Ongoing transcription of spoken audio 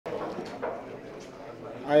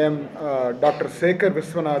I am Dr. Sekhar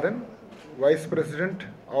Viswanathan, Vice President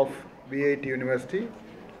of VIT University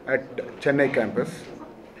at Chennai campus.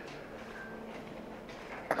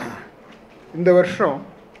 இந்த வருஷம்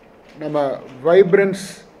நம்ம vibrance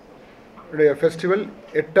festival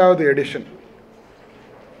 8வது edition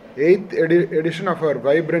 8th edition of our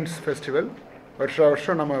Vibrance Festival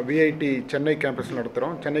வருஷம் நம்ம VIT Chennai campus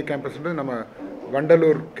நடத்துகிறோம். சென்னை கேம்பஸ்ன்றது நம்ம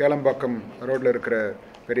வண்டலூர் கேளம்பாக்கம் ரோட்டில் இருக்கிற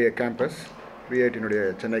பெரிய கேம்பஸ், VITனுடைய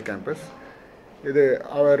சென்னை கேம்பஸ். இது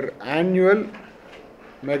அவர் annual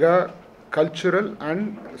mega cultural and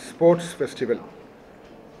sports festival.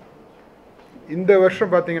 இந்த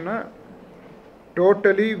வருஷம் பார்த்தீங்கன்னா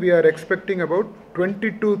totally we are expecting about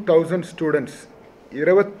 22,000 students,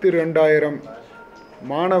 22,000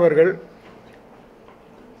 மாணவர்கள்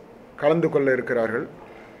கலந்து கொள்ள இருக்கிறார்கள்.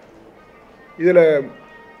 இதில்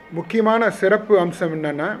முக்கியமான சிறப்பு அம்சம்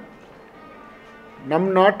என்னென்னா, நம்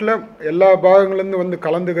நாட்டில் எல்லா பாகங்கள்லேருந்து வந்து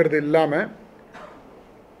கலந்துக்கிறது இல்லாமல்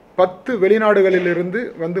 10 வெளிநாடுகளிலிருந்து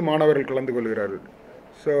வந்து மாணவர்கள் கலந்து கொள்கிறார்கள்.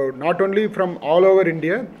 So not only from all over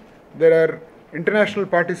India, there are international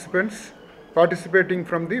participants participating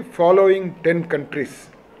from the following 10 countries: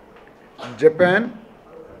 Japan,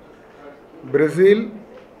 Brazil,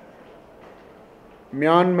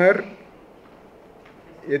 Myanmar,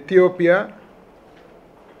 Ethiopia,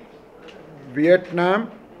 Vietnam,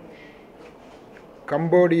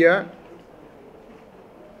 Cambodia,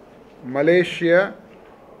 Malaysia,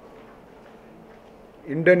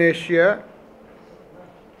 Indonesia,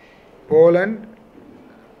 Poland,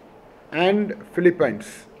 and Philippines.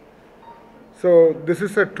 So this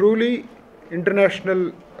is a truly international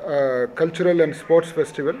cultural and sports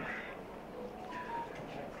festival.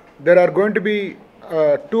 There are going to be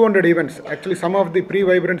 200 events. Actually, some of the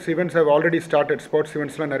pre-Vibrance events have already started. Sports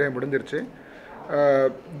events la nariya mudinjiruchu.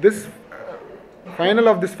 This final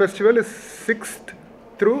of this festival is 6th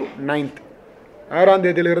through 9th. 6ஆம்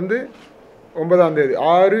தேதியிலிருந்து 9ஆம் தேதி,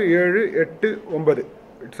 6, 7, 8, 9.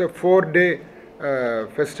 It's a 4-day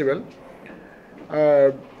festival.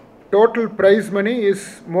 Total prize money is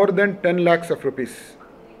more than 10 lakhs of rupees.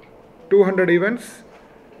 200 events,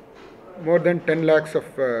 more than 10 lakhs of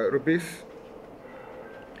rupees.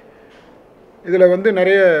 இதில் வந்து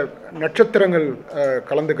நிறைய நட்சத்திரங்கள்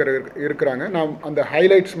கலந்துக்கிற இருக்கிறாங்க. நான் அந்த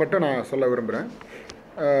ஹைலைட்ஸ் மட்டும் நான் சொல்ல விரும்புகிறேன்.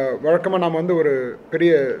 வழக்கமாக நாம் வந்து ஒரு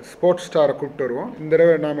பெரிய ஸ்போர்ட்ஸ் ஸ்டாரை கூப்பிட்டு வருவோம். இந்த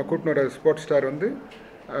தடவை நாம் கூப்பிட்டு வர ஸ்போர்ட்ஸ் ஸ்டார் வந்து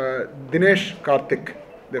Dinesh Karthik,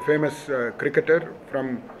 the famous cricketer from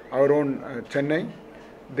our own Chennai.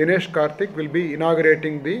 Dinesh Karthik will be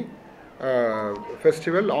inaugurating the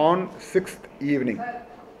festival on 6th evening.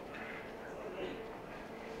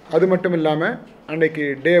 அது மட்டும் இல்லாமல் அன்னைக்கு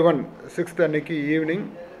டே 1 6th அன்னைக்கு ஈவினிங்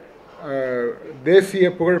தேசிய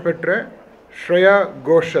புகழ்பெற்ற Shreya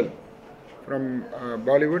Ghoshal from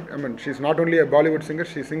Bollywood. I mean, she is not only a Bollywood singer,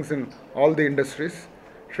 she sings in all the industries.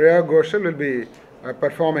 Shreya Ghoshal will be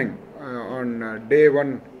performing on day 1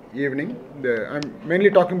 evening. I'm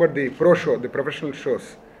mainly talking about the pro show, the professional shows.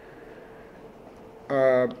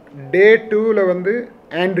 Day 2 la vandu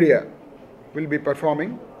Andrea will be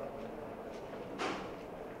performing.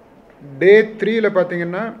 Day 3 la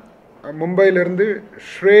pathina Mumbai la irundhu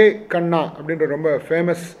Shrey Khanna அப்படின்ற ரொம்ப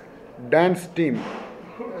famous dance team,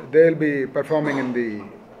 they will be performing in the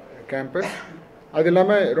campus. அது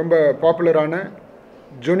இல்லாமல் ரொம்ப பாப்புலரான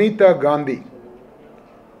Junitha Gandhi,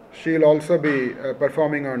 she will also be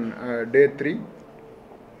performing on day 3.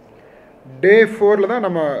 Day 4 தான்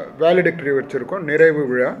நம்ம வேலிடிக்டரி வச்சுருக்கோம், நிறைவு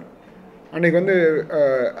விழா. அன்றைக்கி வந்து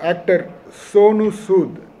ஆக்டர் சோனு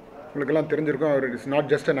சூத், உங்களுக்கெல்லாம் தெரிஞ்சிருக்கோம், அவர் is not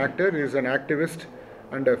just an actor, is an activist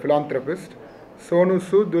and ஃபிலாந்த்ரபிஸ்ட். Sonu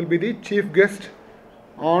Sood will be the chief guest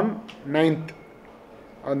on 9th,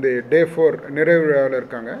 அந்த டே 4 நிறைவு விழாவில்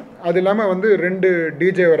இருக்காங்க. அது இல்லாமல் வந்து 2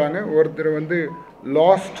 டிஜே வராங்க. ஒருத்தர் வந்து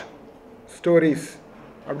லாஸ்ட் ஸ்டோரிஸ்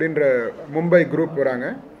அப்படின்ற மும்பை குரூப் வராங்க.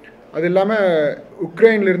 அது இல்லாமல்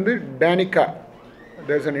உக்ரைன்லேருந்து டானிகா,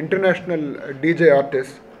 there is an international DJ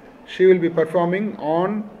artist, she will be performing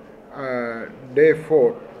on day 4.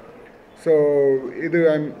 So இது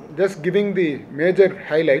I am just giving the major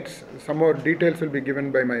highlights. Some more details will be given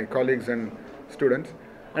by my colleagues and students.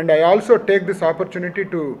 And I also take this opportunity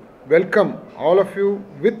to welcome all of you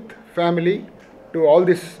with family to all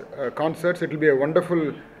these concerts. It will be a wonderful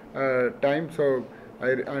time. So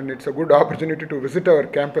and it's a good opportunity to visit our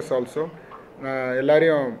campus also.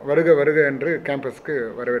 எல்லாரையும் வருக வருக என்று கேம்பஸ்க்கு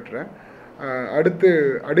வரவேற்கிறேன். அடுத்து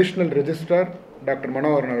additional registrar doctor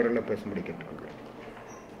Manoharan அவர்களை பேச முடிக்கிறேன்.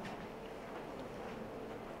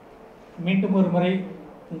 மீண்டும் ஒரு முறை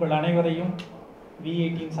உங்கள் அனைவரையும்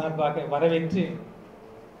VITயின் சார்பாக வரவேற்று,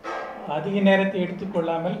 அதிக நேரத்தை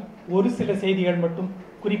எடுத்துக்கொள்ளாமல் ஒரு சில செய்திகள் மட்டும்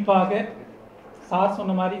குறிப்பாக சார்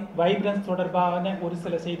சொன்ன மாதிரி வைப்ரன்ஸ் தொடர்பான ஒரு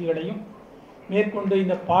சில செய்திகளையும், மேற்கொண்டு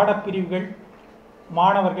இந்த பாடப்பிரிவுகள்,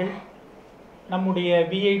 மாணவர்கள், நம்முடைய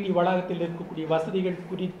விஐடி வளாகத்தில் இருக்கக்கூடிய வசதிகள்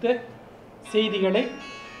குறித்த செய்திகளை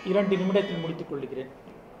 2 நிமிடத்தில் முடித்துக் கொள்கிறேன்.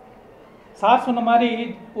 சார் சொன்ன மாதிரி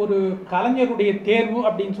ஒரு கலைஞருடைய தேர்வு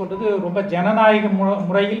அப்படின்னு சொல்கிறது ரொம்ப ஜனநாயக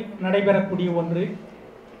முறையில் நடைபெறக்கூடிய ஒன்று.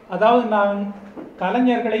 அதாவது நான்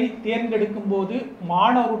கலைஞர்களை தேர்ந்தெடுக்கும் போது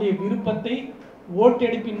மாணவருடைய விருப்பத்தை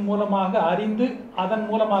ஓட்டெடுப்பின் மூலமாக அறிந்து அதன்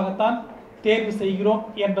மூலமாகத்தான் தேர்வு செய்கிறோம்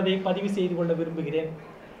என்பதை பதிவு செய்து கொள்ள விரும்புகிறேன்.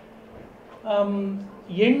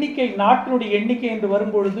 எண்ணிக்கை, நாட்களுடைய எண்ணிக்கை என்று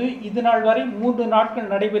வரும்பொழுது இது நாள் வரை 3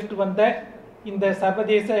 நாட்கள் நடைபெற்று வந்த இந்த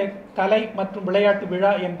சர்வதேச கலை மற்றும் விளையாட்டு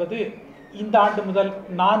விழா என்பது இந்த ஆண்டு முதல்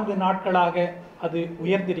 4 நாட்களாக அது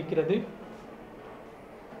உயர்ந்திருக்கிறது.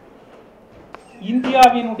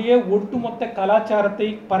 இந்தியாவினுடைய ஒட்டுமொத்த கலாச்சாரத்தை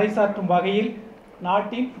பறைசாற்றும் வகையில்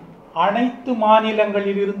நாட்டின் அனைத்து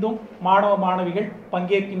மாநிலங்களிலிருந்தும் மாணவ மாணவிகள்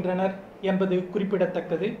பங்கேற்கின்றனர் என்பது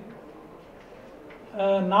குறிப்பிடத்தக்கது.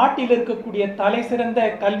 நாட்டில் இருக்கக்கூடிய தலை சிறந்த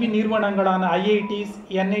கல்வி நிறுவனங்களான ஐஐடிஸ்,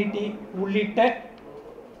 என்ஐடி உள்ளிட்ட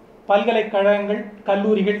பல்கலைக்கழகங்கள்,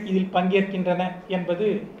 கல்லூரிகள் இதில் பங்கேற்கின்றன என்பது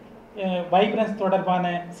வைப்ரன்ஸ் தொடர்பான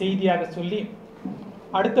செய்தியாக சொல்லி,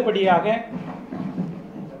 அடுத்தபடியாக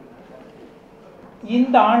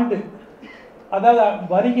இந்த ஆண்டு, அதாவது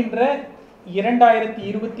வருகின்ற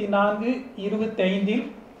 2024-25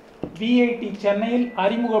 விஐடி சென்னையில்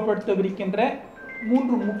அறிமுகப்படுத்தவிருக்கின்ற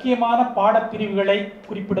 3 முக்கியமான பாடப்பிரிவுகளை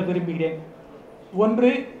குறிப்பிட விரும்புகிறேன். ஒன்று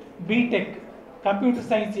பிடெக், கம்ப்யூட்டர்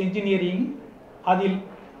சயின்ஸ் இன்ஜினியரிங். அதில்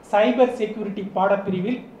சைபர் செக்யூரிட்டி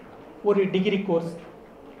பாடப்பிரிவில் ஒரு டிகிரி கோர்ஸ்.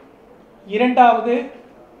 இரண்டாவது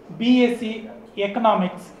பிஎஸ்சி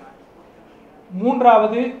எக்கனாமிக்ஸ்.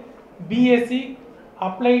 மூன்றாவது BSc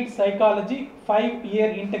applied psychology 5-year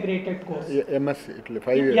integrated course.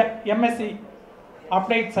 MSc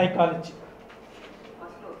applied psychology.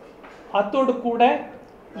 அத்தோடு கூட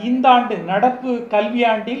இந்த ஆண்டு நடப்பு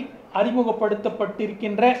கல்வியாண்டில்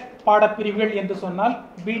அறிமுகப்படுத்தப்பட்டிருக்கின்ற பாடப்பிரிவுகள் என்று சொன்னால்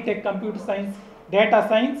BTech computer science data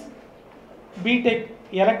science, BTech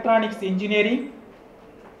electronics engineering,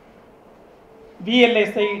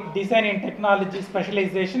 VLSI Design and Technology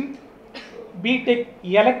Specialization, BTech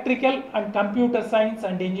Electrical and Computer Science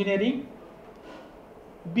and Engineering,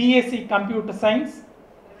 BSc Computer Science,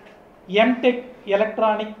 MTech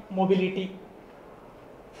Electronic Mobility.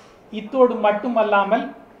 இத்தோடு மட்டுமல்லாமல்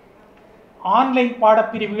ஆன்லைன்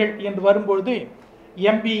பாடப்பிரிவுகள் என்று வரும்பொழுது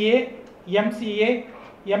MBA, MCA,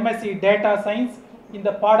 MSc Data Science இந்த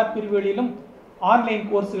பாடப்பிரிவுகளிலும் online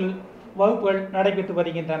கோர்ஸ்கள், வகுப்புகள் நடைபெற்று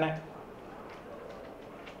வருகின்றன.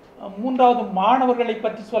 மூன்றாவது, மாணவர்களை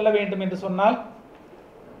பற்றி சொல்ல வேண்டும் என்று சொன்னால்,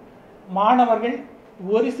 மாணவர்கள்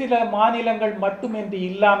ஒரு சில மாநிலங்கள் மட்டுமின்றி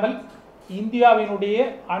இல்லாமல் இந்தியாவினுடைய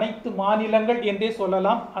அனைத்து மாநிலங்கள் என்றே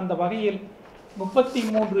சொல்லலாம். அந்த வகையில்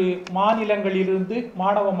 33 மாநிலங்களிலிருந்து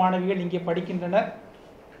மாணவ மாணவிகள் இங்கே படிக்கின்றனர்.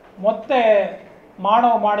 மொத்த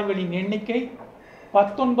மாணவ மாணவிகளின் எண்ணிக்கை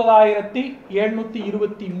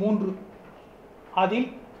 19,723. அதில்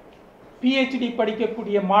PhD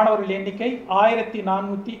படிக்கக்கூடிய மாணவர்கள் எண்ணிக்கை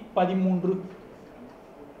 1413.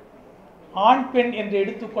 ஆண் பெண் என்று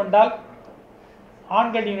எடுத்துக்கொண்டால்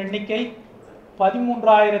ஆண்களின் எண்ணிக்கை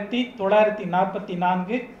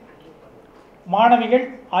 13,944, மாணவிகள்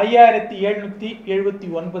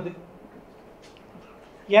 5,779.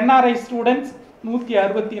 NRI ஸ்டூடெண்ட்ஸ்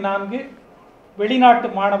 164, வெளிநாட்டு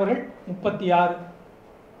மாணவர்கள் 36.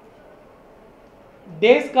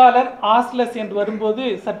 டே ஸ்காலர் ஆஸ்லஸ் என்று வரும்போது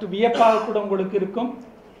சற்று வியப்பாக கூட உங்களுக்கு இருக்கும்.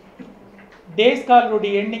 டே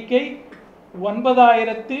ஸ்காலருடைய எண்ணிக்கை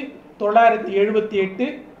 9,978.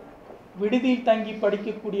 விடுதியில் தங்கி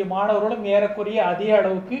படிக்கக்கூடிய மாணவர்களும் ஏறக்குறைய அதே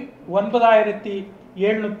அளவுக்கு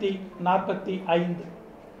 9,745.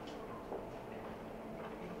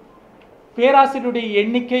 பேராசிரியருடைய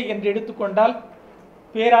எண்ணிக்கை என்று எடுத்துக்கொண்டால்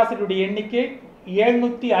பேராசிரியருடைய எண்ணிக்கை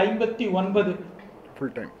 759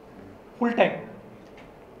 ஃபுல் டைம்.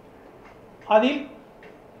 அதில்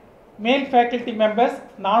மேல் ஃபேக்கல்டி மெம்பர்ஸ்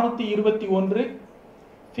 421,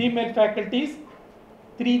 ஃபீமேல் ஃபேக்கல்டிஸ்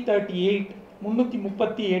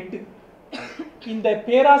 338. இந்த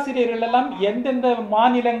பேராசிரியர்கள் எல்லாம் எந்தெந்த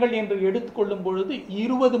மாநிலங்கள் என்று எடுத்துக்கொள்ளும் பொழுது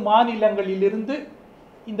 20 மாநிலங்களிலிருந்து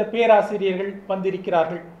இந்த பேராசிரியர்கள்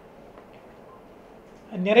வந்திருக்கிறார்கள்.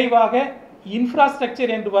 நிறைவாக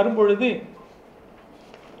இன்ஃப்ராஸ்ட்ரக்சர் என்று வரும்பொழுது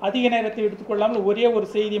அதிக நேரத்தை எடுத்துக்கொள்ளாமல் ஒரே ஒரு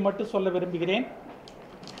செய்தியை மட்டும் சொல்ல விரும்புகிறேன்.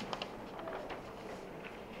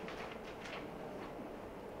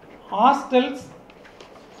 ஹாஸ்டல்ஸ்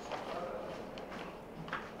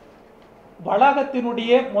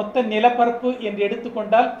வளாகத்தினுடைய மொத்த நிலப்பரப்பு என்று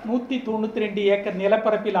எடுத்துக்கொண்டால் 192 ஏக்கர்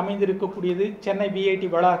நிலப்பரப்பில் அமைந்திருக்கக்கூடியது சென்னை விஐடி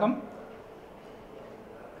வளாகம்.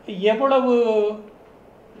 எவ்வளவு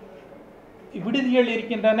விடுதிகள்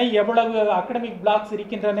இருக்கின்றன, எவ்வளவு அகடமிக் பிளாக்ஸ்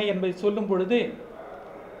இருக்கின்றன என்பதை சொல்லும் பொழுது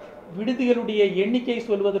விடுதிகளுடைய எண்ணிக்கை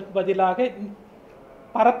சொல்வதற்கு பதிலாக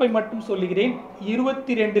பரப்பை மட்டும் சொல்லுகிறேன்.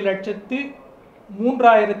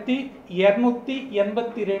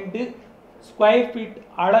 22,03,282 ஸ்கொயர் ஃபீட்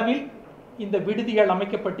அளவில் இந்த விடுதிகள்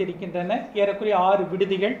அமைக்கப்பட்டிருக்கின்றன. ஏறக்குறைய 6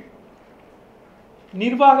 விடுதிகள்.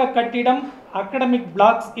 நிர்வாக கட்டிடம் அகடமிக்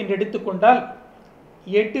பிளாக்ஸ் என்று எடுத்துக்கொண்டால்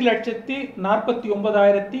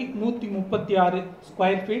 8,49,136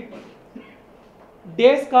 ஸ்கொயர் ஃபீட். டே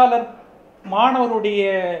ஸ்காலர் மாணவருடைய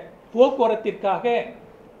போக்குவரத்திற்காக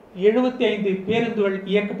 75 பேருந்துகள்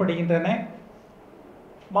இயக்கப்படுகின்றன.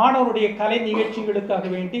 மாணவருடைய கலை நிகழ்ச்சிகளுக்காக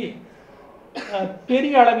வேண்டி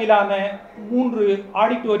பெரிய அளவிலான 3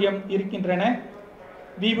 ஆடிட்டோரியம் இருக்கின்றன.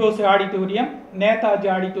 விவோசி auditorium, Netaji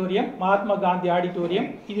auditorium, Mahatma Gandhi auditorium.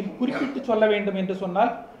 இதில் குறிப்பிட்டு சொல்ல வேண்டும் என்று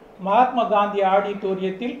சொன்னால் மகாத்மா காந்தி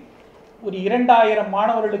ஆடிட்டோரியத்தில் ஒரு 2000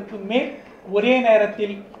 மாணவர்களுக்கு மேல் ஒரே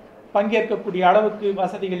நேரத்தில் பங்கேற்கக்கூடிய அளவுக்கு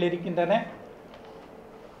வசதிகள் இருக்கின்றன.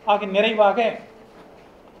 ஆக நிறைவாக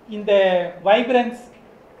இந்த வைப்ரன்ஸ்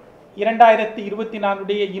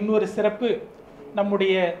 2024 இன்னொரு சிறப்பு,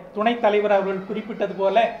 நம்முடைய துணைத் தலைவர் அவர்கள் குறிப்பிட்டது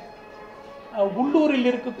போல உள்ளூரில்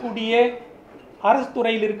இருக்கக்கூடிய அரசு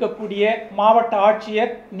துறையில் இருக்கக்கூடிய மாவட்ட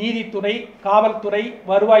ஆட்சியர், நீதித்துறை, காவல்துறை,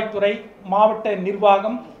 வருவாய்த்துறை, மாவட்ட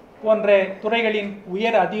நிர்வாகம் போன்ற துறைகளின்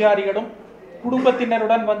உயர் அதிகாரிகளும்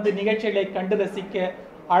குடும்பத்தினருடன் வந்து நிகழ்ச்சிகளை கண்டு ரசிக்க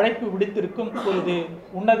அழைப்பு விடுத்திருக்கும் ஒரு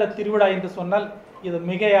உன்னத திருவிழா என்று சொன்னால் இது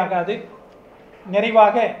மிகையாகாது.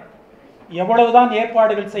 நிறைவாக எவ்வளவுதான்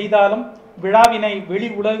ஏற்பாடுகள் செய்தாலும் விழாவினை வெளி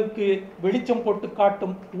உலகுக்கு வெளிச்சம் போட்டு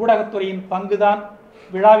காட்டும் ஊடகத்துறையின் பங்குதான்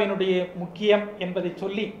விழாவினுடைய முக்கியம் என்பதை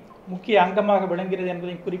சொல்லி முக்கிய அங்கமாக விளங்குகிறது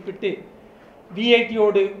என்பதை குறிப்பிட்டு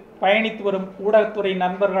விஐடியோடு பயணித்து வரும் ஊடகத்துறை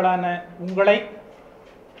நண்பர்களான உங்களை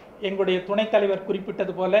எங்களுடைய துணைத் தலைவர்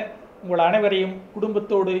குறிப்பிட்டது போல உங்கள் அனைவரையும்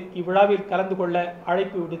குடும்பத்தோடு இவ்விழாவில் கலந்து கொள்ள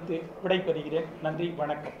அழைப்பு விடுத்து விடைபெறுகிறேன். நன்றி,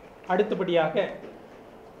 வணக்கம். அடுத்தபடியாக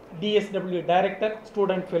DSW டைரக்டர்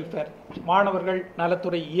ஸ்டூடெண்ட் வெல்ஃபேர் மாணவர்கள்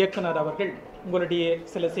நலத்துறை இயக்குனர் அவர்கள் உங்களுடைய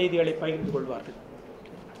சில செய்திகளை பகிர்ந்து கொள்வார்கள்.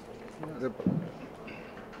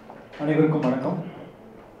 அனைவருக்கும் வணக்கம்.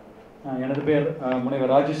 எனது பேர்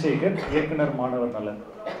முனைவர் ராஜசேகர், இயக்குனர் மாணவர் நலன்.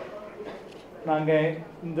 நாங்கள்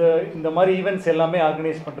இந்த மாதிரி ஈவெண்ட்ஸ் எல்லாமே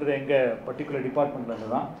ஆர்கனைஸ் பண்ணுறது எங்கள் பர்டிகுலர் டிபார்ட்மெண்ட்லேருந்து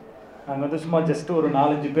தான். நாங்கள் வந்து சும்மா ஜஸ்ட் ஒரு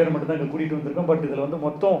 4-5 பேர் மட்டும் தான் இங்கே கூட்டிகிட்டு வந்திருக்கோம். பட் இதில் வந்து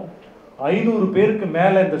மொத்தம் 500 பேருக்கு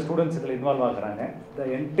மேலே இந்த ஸ்டூடெண்ட்ஸ் இதில் இன்வால்வ் ஆகுறாங்க. The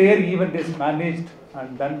entire event is managed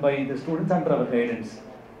and done by the students and our guidance.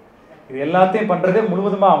 இது எல்லாத்தையும் பண்ணுறதே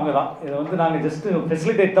முழுவதுமாக அவங்க தான். இதை வந்து நாங்கள் ஜஸ்ட்டு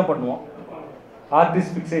ஃபெசிலிட்டேட் தான் பண்ணுவோம்.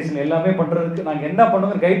 ஆர்டிஸ்ட் ஃபிக்ஸேஷன் எல்லாமே பண்ணுறதுக்கு நாங்கள் என்ன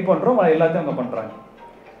பண்ணுவோம் கைட் பண்ணுறோம், அது எல்லாத்தையும் அவங்க பண்ணுறாங்க.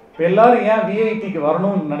 இப்போ எல்லோரும் ஏன் விஐடிக்கு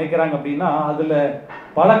வரணும்னு நினைக்கிறாங்க அப்படின்னா அதில்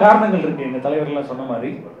பல காரணங்கள் இருக்குது. எங்கள் தலைவர்கள்லாம் சொன்ன மாதிரி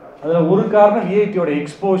அதில் ஒரு காரணம் விஐடியோட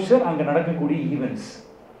எக்ஸ்போஷர், அங்கே நடக்கக்கூடிய ஈவெண்ட்ஸ்.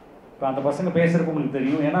 இப்போ அந்த பசங்க பேசுகிறதுக்கு உங்களுக்கு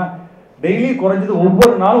தெரியும். ஏன்னா டெய்லி குறைஞ்சது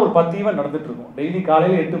ஒவ்வொரு நாளும் ஒரு 10 ஈவெண்ட் நடந்துகிட்ருக்கும். டெய்லி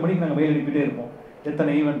காலையில் 8 மணிக்கு நாங்கள் மெயில் அனுப்பிட்டே இருப்போம் எத்தனை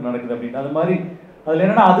ஈவெண்ட் நடக்குது அப்படின்னு. அது மாதிரி அதில்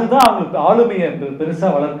என்னென்னா அதுதான் அவங்களுக்கு ஆளுமையை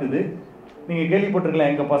பெருசாக வளர்க்குது. நீங்கள்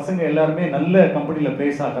கேள்விப்பட்டிருக்கலாம் எங்கள் பசங்க எல்லாருமே நல்ல கம்பெனியில்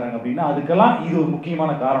பிளேஸ் ஆகிறாங்க அப்படின்னா அதுக்கெல்லாம் இது ஒரு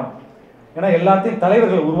முக்கியமான காரணம். ஏன்னா எல்லாத்தையும்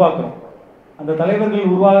தலைவர்களை உருவாக்குறோம். அந்த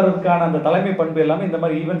தலைவர்கள் உருவாகிறதுக்கான அந்த தலைமை பண்பு எல்லாமே இந்த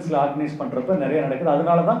மாதிரி ஈவெண்ட்ஸில் ஆர்கனைஸ் பண்ணுறப்ப நிறைய நடக்குது.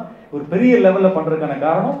 அதனால தான் ஒரு பெரிய லெவலில் பண்ணுறதுக்கான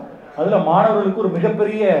காரணம் அதில் மாணவர்களுக்கு ஒரு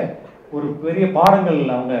பெரிய பாடங்கள்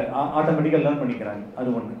அவங்க ஆட்டோமேட்டிக்காக லேர்ன் பண்ணிக்கிறாங்க. அது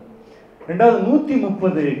ஒன்று. ரெண்டாவது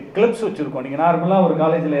 130 கிளப்ஸ் வச்சுருக்கோம். நீங்கள் நார்மலாக ஒரு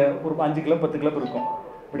காலேஜில் ஒரு 5 கிளப் 10 கிளப் இருக்கும்.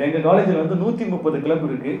 இப்படி எங்கள் காலேஜில் வந்து 130 கிளப்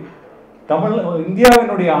இருக்குது.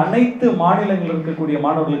 இந்தியாவினுடைய அனைத்து மாநிலங்களில் இருக்கக்கூடிய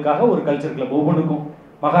மாணவர்களுக்காக ஒரு கல்ச்சர் கிளப் ஒவ்வொன்றுக்கும்.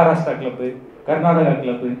 Maharashtra club, Karnataka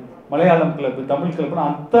club, Malayalam club, Tamil கிளப்புன்னு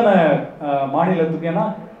அத்தனை மாநிலத்துக்கு. ஏன்னா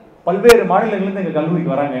பல்வேறு மாநிலங்கள்லேருந்து எங்கள்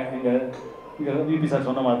கல்லூரிக்கு வராங்க. எங்கள் விபி சார்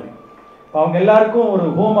சொன்ன மாதிரி அவங்க எல்லாருக்கும் ஒரு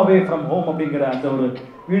ஹோம் அவே ஃப்ரம் ஹோம் அப்படிங்கிற அந்த ஒரு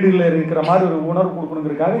வீடுகளில் இருக்கிற மாதிரி ஒரு உணர்வு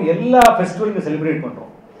கொடுக்கணுங்கிறதுக்காக எல்லா ஃபெஸ்டிவலும் செலிப்ரேட்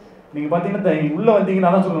பண்ணுறோம். நீங்கள் பார்த்தீங்கன்னா உள்ளே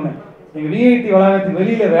வந்தீங்கன்னா தான் சொல்லணும், நீங்கள் விஐடி வளாகத்துக்கு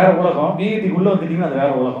வெளியில் வேறு உலகம், விஐடிக்கு உள்ளே வந்துட்டீங்கன்னா அது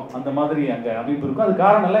வேறு உலகம். அந்த மாதிரி அங்கே அமைப்பு இருக்கும். அது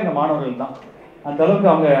காரணம் எல்லாம் எங்கள் மாணவர்கள் தான். அந்த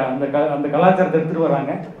அளவுக்கு அவங்க அந்த கலாச்சாரத்தை எடுத்துகிட்டு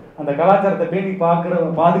வராங்க. அந்த கலாச்சாரத்தை பேணி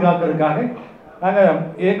பாதுகாக்கிறதுக்காக நாங்கள்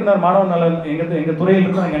இயக்குனர் மாணவர் நலன் எங்கள்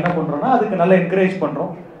துறையிலிருந்து நாங்கள் என்ன பண்ணுறோம்னா அதுக்கு நல்லா என்கரேஜ்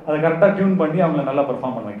பண்ணுறோம். அதை கரெக்டாக டியூன் பண்ணி அவங்களை நல்லா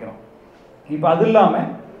பெர்ஃபார்ம் பண்ண வைக்கிறோம். இப்போ அது இல்லாமல்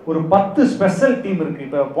ஒரு 10 ஸ்பெஷல் டீம் இருக்குது.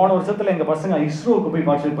 இப்போ போன வருஷத்தில் எங்கள் பசங்க இஸ்ரோவுக்கு போய்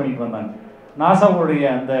பார்ட்டிசிபேட் பண்ணிட்டு வந்தாங்க. நாசாவுடைய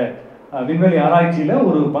அந்த விண்வெளி ஆராய்ச்சியில்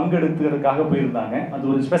ஒரு பங்கெடுத்துறதுக்காக போயிருந்தாங்க. அது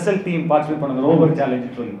ஒரு ஸ்பெஷல் டீம் பார்ட்டிசிபேட் பண்ணுங்க, ரோவர்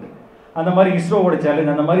சேலஞ்சுன்னு சொல்லிட்டு. அந்த மாதிரி இஸ்ரோவோட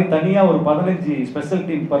சேலஞ்ச் அந்த மாதிரி தனியாக ஒரு 15 ஸ்பெஷல்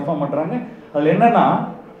டீம் பர்ஃபார்ம் பண்ணுறாங்க. அதில் என்னென்னா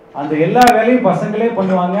அந்த எல்லா வேலையும் பசங்களே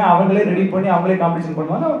பண்ணுவாங்க, அவங்களே ரெடி பண்ணி அவங்களே காம்படிஷன்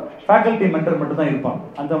பண்ணுவாங்க. ஃபேக்கல்ட்டி மென்டர் மட்டும் தான் இருப்பாங்க.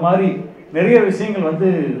 அந்த மாதிரி நிறைய விஷயங்கள் வந்து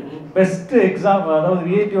பெஸ்ட்டு எக்ஸாம், அதாவது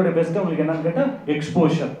விஐடியோட பெஸ்ட்டு உங்களுக்கு என்னன்னு கேட்டால்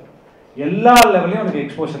எக்ஸ்போஷர். எல்லா லெவல்லையும் உனக்கு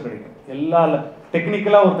எக்ஸ்போஷர் கிடைக்கும். எல்லா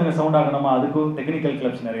டெக்னிக்கலாக ஒருத்தங்க சவுண்ட் ஆகணுமா, அதுக்கும் டெக்னிக்கல்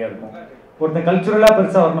கிளப்ஸ் நிறையா இருக்கும். ஒருத்தன் கல்ச்சுரலாக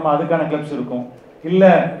பெருசாக வரணுமா, அதுக்கான கிளப்ஸ் இருக்கும்.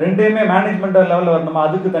 இல்லை ரெண்டையுமே மேனேஜ்மெண்ட் லெவலில் வரணுமா,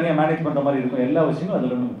 அதுக்கு தனியாக மேனேஜ் பண்ணுற மாதிரி இருக்கும். எல்லா விஷயங்களும்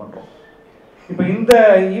அதில் நம்ம பண்ணுறோம். இப்போ இந்த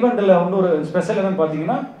ஈவெண்ட்டில் வந்து ஒரு ஸ்பெஷல் என்னன்னு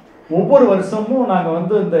பார்த்தீங்கன்னா, ஒவ்வொரு வருஷமும் நாங்கள்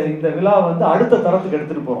வந்து இந்த விழா வந்து அடுத்த தரத்துக்கு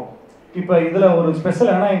எடுத்துகிட்டு போகிறோம். இப்போ இதில் ஒரு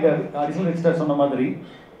ஸ்பெஷல் ஏன்னா எங்கள் அடிஷனல் ரெஜிஸ்டர் சொன்ன மாதிரி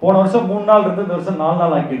போன வருஷம் 3 நாள் இருந்து இந்த வருஷம் 4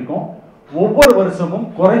 நாள் ஆக்கியிருக்கோம். ஒவ்வொரு வருஷமும்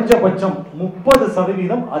குறைஞ்சபட்சம்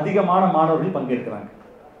 30% அதிகமான மாணவர்கள் பங்கேற்கிறாங்க.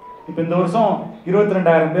 இப்போ இந்த வருஷம்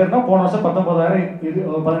 22,000 பேர்னா போன வருஷம் 19,000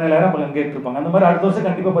 17,000 பங்கேற்றிருப்பாங்க. அந்த மாதிரி அடுத்த வருஷம்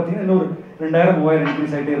கண்டிப்பாக பார்த்தீங்கன்னா இன்னொரு 2,000 3,000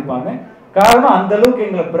 இன்க்ரீஸ் ஆகிட்டே இருப்பாங்க. காரணம் அந்த அளவுக்கு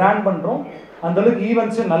எங்களை பிராண்ட் பண்ணுறோம், அந்த அளவுக்கு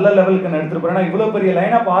ஈவெண்ட்ஸ் நல்ல லெவலுக்கு நான் எடுத்துகிட்டு போகிறேன். ஏன்னா இவ்வளோ பெரிய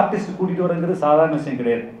லைன் ஆஃப் ஆர்டிஸ்ட் கூட்டிகிட்டு வரங்கிறது சாதாரண விஷயம்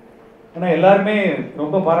கிடையாது. ஏன்னா எல்லாருமே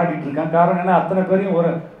ரொம்ப பாராட்டிட்டு இருக்காங்க. காரணம் என்ன, அத்தனை பேரையும்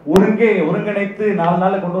ஒருங்கிணைத்து 4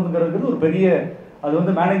 நாளில் கொண்டு வந்துங்கிறது ஒரு பெரிய, அது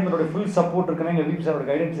வந்து மேனேஜ்மெண்டோட ஃபுல் சப்போர்ட் இருக்குன்னா எங்கள் விபி சாரோட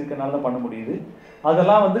கைடன்ஸ் இருக்கிறனால தான் பண்ண முடியுது.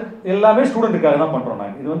 அதெல்லாம் வந்து எல்லாமே ஸ்டூடெண்ட்டுக்காக தான் பண்ணுறோம்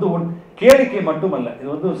நாங்கள். இது வந்து கேளிக்கை மட்டும் அல்ல, இது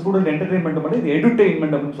வந்து ஸ்டூடெண்ட் என்டர்டெயின்மெண்ட் மட்டும், இது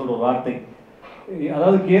எடுடெயின்மெண்ட் அப்படின்னு சொல்கிற ஒரு வார்த்தை.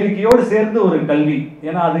 அதாவது கேளிக்கையோடு சேர்ந்து ஒரு கல்வி.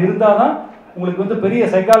 ஏன்னா அது இருந்தால் தான் உங்களுக்கு வந்து பெரிய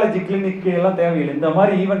சைக்காலஜி கிளினிக் எல்லாம் தேவையில்லை. இந்த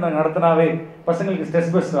மாதிரி ஈவெண்ட் நடத்தினாவே பசங்களுக்கு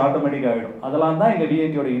ஸ்ட்ரெஸ் பஸ்ட் ஆட்டோமேட்டிக்காக ஆகிடும். அதெல்லாம் தான் எங்கள்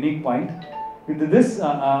விஐடியோட unique point. With this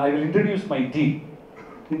I will introduce my team.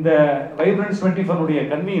 இந்த vibrance 24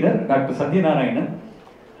 convener doctor Sathyanarayanan,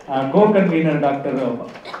 go convener doctor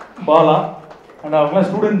Bala, and அவங்களாம்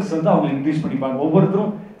ஸ்டூடெண்ட்ஸ் வந்து அவங்க இன்ட்ரடியூஸ் பண்ணிப்பாங்க.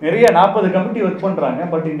 ஒவ்வொருத்தரும் நிறைய 40 கமிட்டி ஒர்க் பண்ணுறாங்க.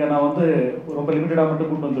 பட் இங்கே நான் வந்து ரொம்ப லிமிட்டடாக மட்டும்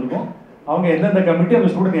கூப்பிட்டு வந்திருக்கோம். அவங்க எந்தெந்த கமிட்டி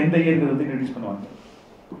அவங்க ஸ்டூடெண்ட் எந்த இயர்க்கு வந்து இன்ட்ரடியூஸ் பண்ணுவாங்க.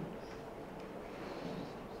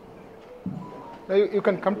 You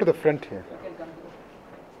can come to the front here.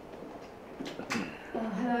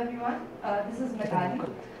 Hello everyone, this is Mitali.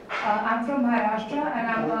 I'm from Maharashtra and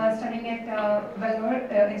I'm studying at Vellore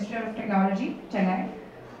Institute of Technology, Chennai.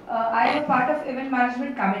 I am a part of event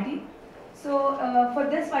management committee. So for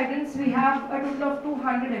this Vibrance we have a total of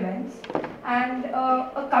 200 events and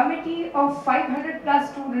a committee of 500 plus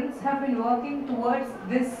students have been working towards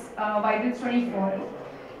this Vibrance 24.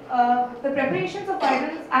 The preparations of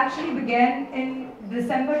Vibrance actually began in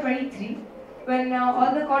December 23 when all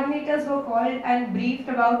the coordinators were called and briefed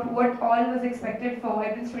about what all was expected for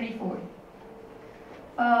Vibrance 24.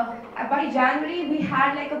 By January we had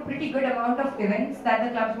like a pretty good amount of events that the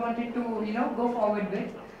clubs wanted to go forward with.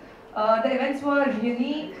 The events were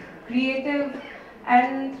unique, creative,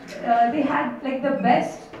 and they had like the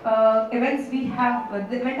best events we have,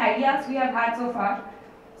 the event ideas we have had so far.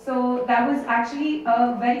 So that was actually a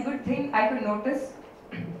very good thing I could notice.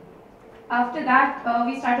 After that,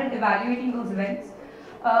 we started evaluating those events.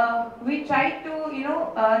 We tried to,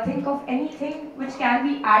 think of anything which can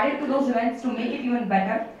be added to those events to make it even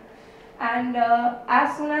better. And as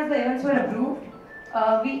soon as the events were approved,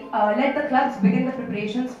 we let the clubs begin the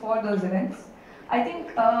preparations for those events. I think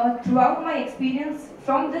throughout my experience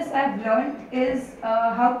from this I've learned is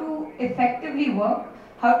how to effectively work,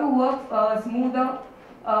 how to work smoother,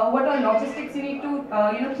 what are logistics you need to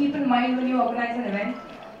keep in mind when you organize an event.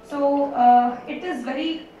 So it is very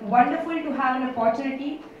wonderful to have an opportunity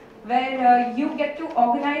where you get to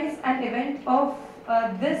organize an event of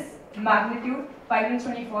this magnitude, Vibrance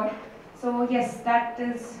 24. So yes, that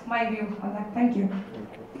is my view on that. Thank you.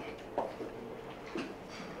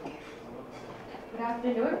 Good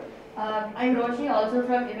afternoon. I'm Roshni, also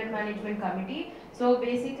from Event Management Committee. So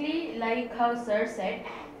basically, like how Sir said,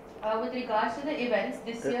 with regards to the events,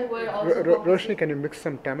 this year we're also Roshni, can you mix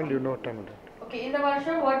some Tamil? You know Tamil. Okay, in the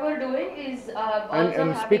workshop, what we're doing is also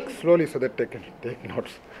And speak slowly so that they can take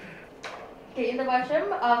notes. Okay, in the workshop,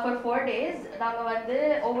 for 4 days, நாங்க வந்து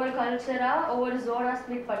ஒவ்வொரு கல்ச்சரா ஒவ்வொரு ஜோனா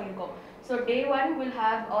split பண்ணிருக்கோம். So day 1 will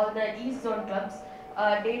have all the East Zone clubs,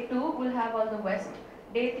 day 2 will have all the West,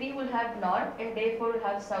 day 3 will have North, and day 4 will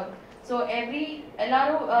have South. So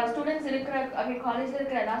எல்லாரும் students இருக்கிற காலேஜ்ல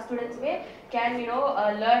இருக்கிற எல்லா ஸ்டூடெண்ட்ஸுமே can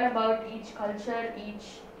learn about each culture, each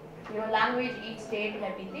language, each state and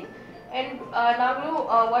everything. And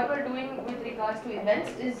what we're doing with regards to events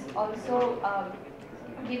is also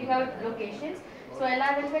giving out locations. So எல்லா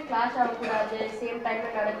இடத்துலயுமே clash ஆகக்கூடாது, same டைம்ல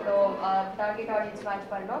நடக்கணும், டார்கெட் ஆடியன்ஸ்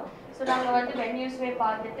மேட்ச் பண்ணணும். ஸோ நாங்கள் வந்து வென்யூஸ்மே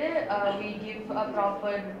பார்த்துட்டு we give a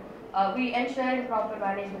proper, we ensure proper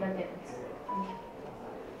management of events.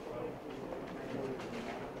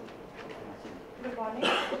 Good morning.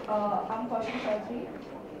 I'm Kaushik Chaudhary,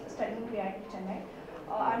 studying VIT Chennai.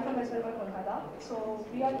 I'm from West Bengal, Kolkata. So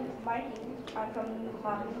we are my team. I'm from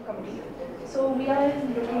marketing committee. So we are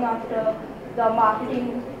looking after the marketing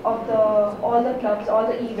of all the clubs, all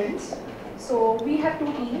the events. So we have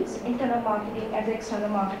two teams, internal marketing and the external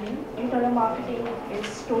marketing. Internal marketing is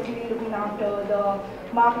totally looking after the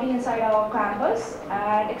marketing inside our campus,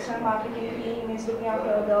 and external marketing team is looking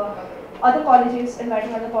after the other colleges,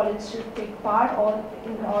 inviting other colleges to take part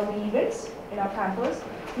in all the events in our campus.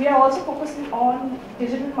 We are also focusing on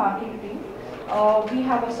digital marketing. We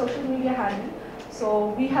have a social media handle.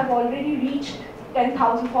 So we have already reached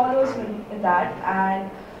 10,000 followers in that, and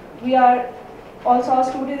we are also our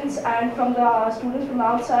students and from the students from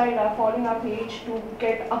outside are following our page to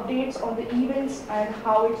get updates on the events and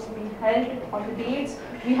how it's being held on the dates.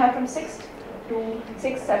 We have from 6th to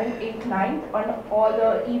 6th, 7th, 8th, 9th, and all the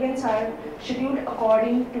events are scheduled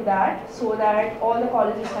according to that, so that all the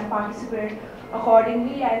colleges can participate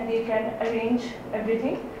accordingly and they can arrange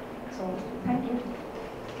everything. So, thank you.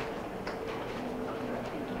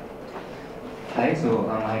 Hi, so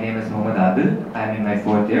my name is Mohammad Adil. I am in my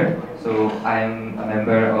 4th year. So I am a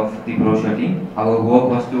member of the brochure team. Our work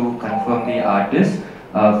was to confirm the artists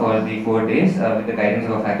for the 4 days with the guidance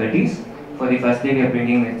of our faculties. For the first day, we are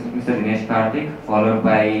bringing Mr. Dinesh Karthik, followed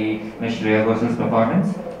by Ms. Shreya Ghosal's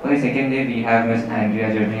performance. For the second day, we have Ms.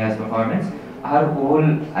 Andrea Jeremiah's performance. Our whole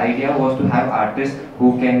idea was to have artists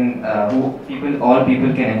who can, all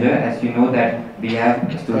people can enjoy. As you know that we have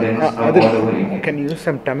students from all over India. Can you use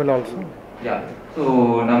some Tamil also? Yeah.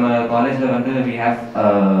 So, our college we have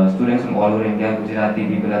students from all over India. Gujarati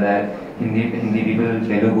people are there, Hindi people,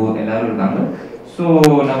 Telugu, ellaru. So,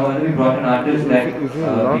 we brought an artist that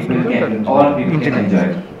all people can enjoy.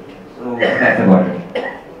 So, that's about it.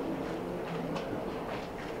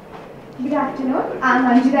 Good afternoon. I'm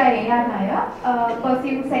Anjita A.R. Nair,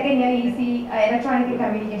 pursuing second year EC Electronic and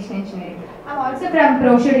Communication Engineering. I'm also from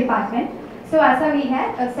brochure department. So, as we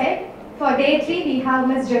had said, for day 3 we have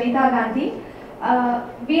Ms. Jonita Gandhi.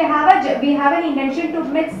 We have an intention to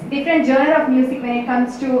mix different genre of music when it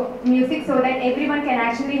comes to music, so that everyone can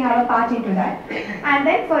actually have a part into that. And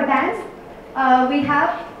then for dance, we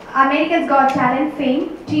have America's Got Talent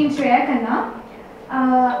fame, Team Shreya Khanna.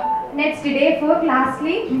 Next day 4,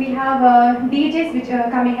 lastly, we have DJs which are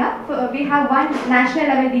coming up. We have one national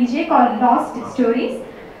level DJ called Lost Stories,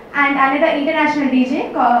 and another international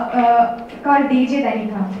DJ called DJ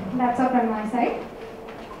Danika. That's all from my side.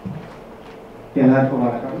 எல்லாருக்கும்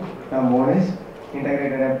வணக்கம். நான் Monesh,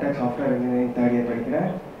 integrated Aptech software engineering 3rd year படிக்கிறேன்.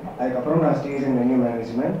 அதுக்கப்புறம் நான் stage and venue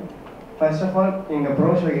management. First of all எங்கள்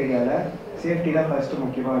ப்ரோஷோ ஏரியாவில் safety தான் first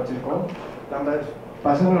முக்கியமாக வச்சுருக்கோம். நம்ம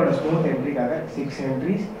பசங்களோட ஸ்மூத் என்ட்ரிக்காக 6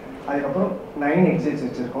 என்ட்ரிஸ், அதுக்கப்புறம் 9 எக்ஸிட்ஸ்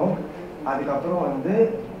வச்சுருக்கோம். அதுக்கப்புறம்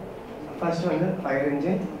first fire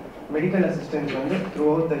engine, medical assistance through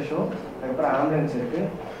out the show, அதுக்கப்புறம் ஆம்புலன்ஸ் இருக்குது.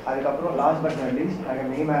 அதுக்கப்புறம் லாஸ்ட் பட் நாட் லீஸ்ட் அங்கே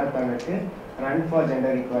மினி மேரத்தான் இருக்குது, ரன் ஃபார்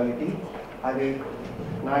ஜெண்டர் ஈக்குவாலிட்டி. அது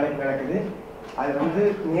நாளைக்கு நடக்குது. அது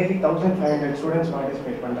நியர்லி 1500 ஸ்டூடெண்ட்ஸ்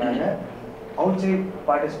பார்ட்டிசிபேட் பண்ணுறாங்க. Out side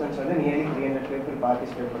participants nearly 300 people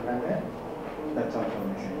participate பண்ணுறாங்க. That's all from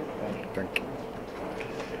my side. Thank you.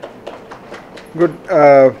 Good.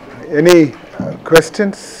 Any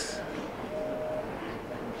questions?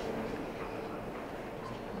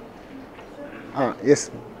 Yes.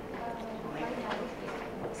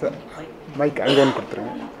 Sir, Mike, I'm going to put through.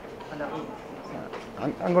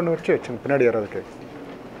 I'm going to church and Pinadi are okay.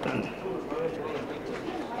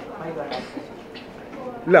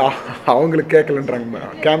 No, I'm going to take a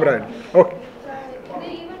camera. Okay.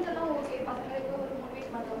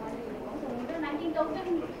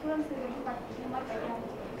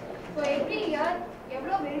 So every year,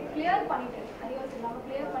 very clear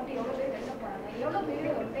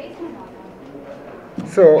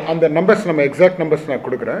So, on the numbers, exact numbers,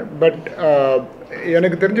 but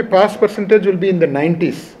pass percentage will be in the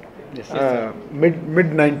 90s, yes, mid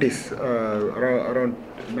 90s, around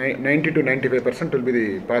 90 to 95% will be the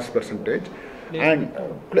pass percentage. And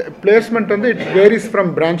placement it varies from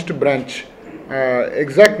branch to branch.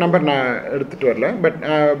 Exact number but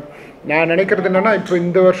நான் நினைக்கிறது என்னன்னா இப்போ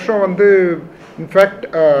இந்த வருஷம் in fact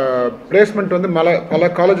placement பல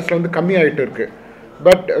காலேஜஸில் கம்மியாகிட்டு இருக்கு.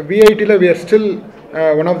 But விஐடியில் we are still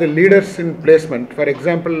one of the leaders in placement. For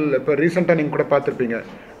example, இப்போ ரீசெண்டாக நீங்கள் கூட பார்த்துருப்பீங்க,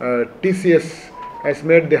 TCS has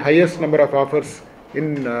made the highest number of offers in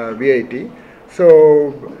VIT. So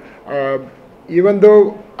even though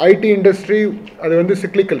IT industry அது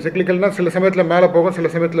cyclicalனா சில சமயத்தில் மேலே போகும், சில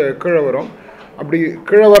சமயத்தில் கீழே வரும். அப்படி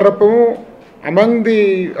கீழே வர்றப்பவும் among the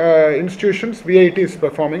institutions, VIT is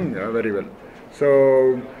performing very well. So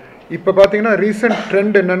இப்போ பார்த்தீங்கன்னா ரீசெண்ட்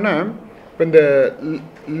ட்ரெண்ட் என்னென்னா, இப்போ இந்த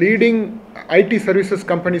லீடிங் ஐடி சர்வீசஸ்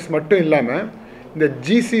கம்பெனிஸ் மட்டும் இல்லாமல் இந்த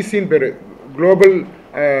ஜிசிசின்னு பேர், குளோபல்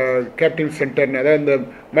கேப்டிவ் சென்டர்னு, அதாவது இந்த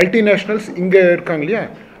மல்டிநேஷ்னல்ஸ் இங்கே இருக்காங்க இல்லையா,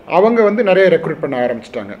 அவங்க வந்து நிறைய ரெக்ரூட் பண்ண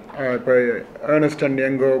ஆரம்பிச்சிட்டாங்க. இப்போ ஏர்னஸ்ட் அண்ட்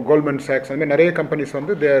யங்கோ, கோல்ட்மன் சாக்ஸ், அந்த மாதிரி நிறைய கம்பெனிஸ்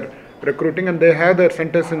வந்து they are recruiting and they have their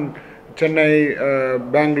centres இன் சென்னை,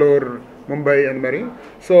 பெங்களூர், மும்பை அந்த மாதிரி.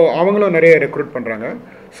 ஸோ அவங்களும் நிறைய ரெக்ரூட் பண்ணுறாங்க.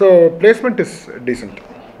 So placement is decent.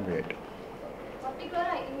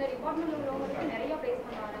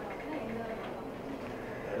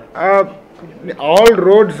 All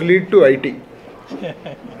roads lead to ID.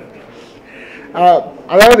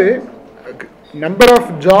 அதாவது நம்பர் ஆஃப்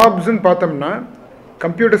ஜாப்ஸ்ன்னு பார்த்தோம்னா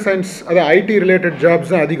கம்ப்யூட்டர் சயின்ஸ், அதாவது ஐடி ரிலேட்டட்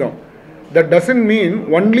ஜாப்ஸ் தான் அதிகம். That doesn't mean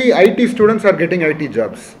only ID students are getting IT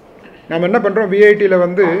jobs. நம்ம என்ன பண்ணுறோம், விஐடியில்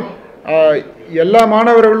வந்து எல்லா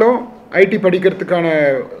மாணவர்களும் ஐடி படிக்கிறதுக்கான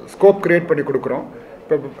ஸ்கோப் க்ரியேட் பண்ணி கொடுக்குறோம்.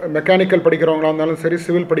 இப்போ மெக்கானிக்கல் படிக்கிறவங்களா இருந்தாலும் சரி,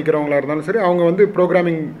 சிவில் படிக்கிறவங்களா இருந்தாலும் சரி, அவங்க வந்து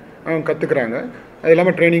ப்ரோக்ராமிங் அவங்க கற்றுக்குறாங்க. அது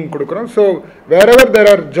இல்லாமல் ட்ரைனிங் கொடுக்குறோம். So வேரெவர்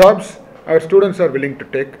there are jobs our students are willing to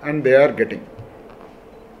take and they are getting.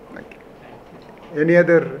 Any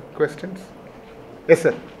other questions? Yes,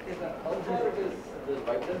 sir. Yes, sir. How it is, the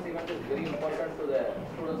vibrance event is very important to the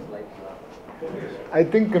students' lives. I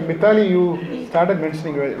think Mithali, you started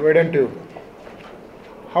mentioning. Why don't you?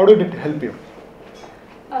 How did it help you?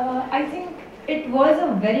 I think it was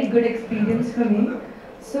a very good experience for me.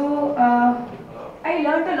 So I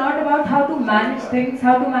learned a lot about how to manage things,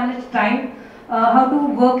 how to manage time. How to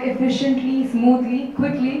work efficiently, smoothly,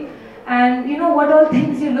 quickly, and you know what all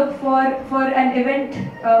things you look for an event,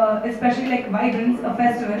 especially like Vibrance, a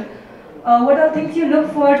festival. What all things you look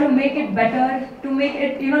for to make it better, to make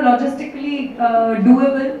it, you know, logistically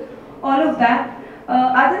doable, all of that.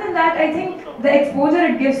 Other than that, I think the exposure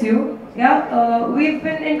it gives you. We've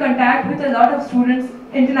been in contact with a lot of students,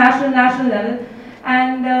 international, national level,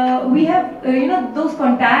 and we have, you know, those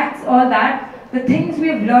contacts, all that. The things we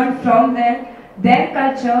have learned from their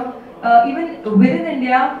culture, even within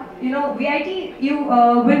India, you know, VIT, you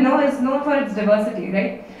will know, is known for its diversity,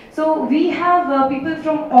 right? So we have people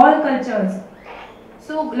from all cultures.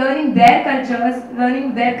 So learning their cultures, learning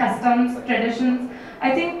their customs, traditions,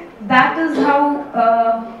 I think that is how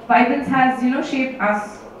Vibrance has, you know, shaped us.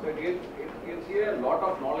 So it gives you a lot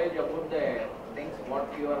of knowledge about the things what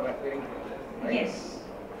you are referring to, right? Yes.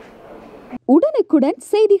 உடனுக்குடன்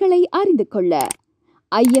செய்திகளை அறிந்து கொள்ள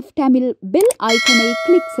IF Tamil bell ஐகானை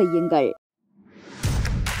click செய்யுங்கள்.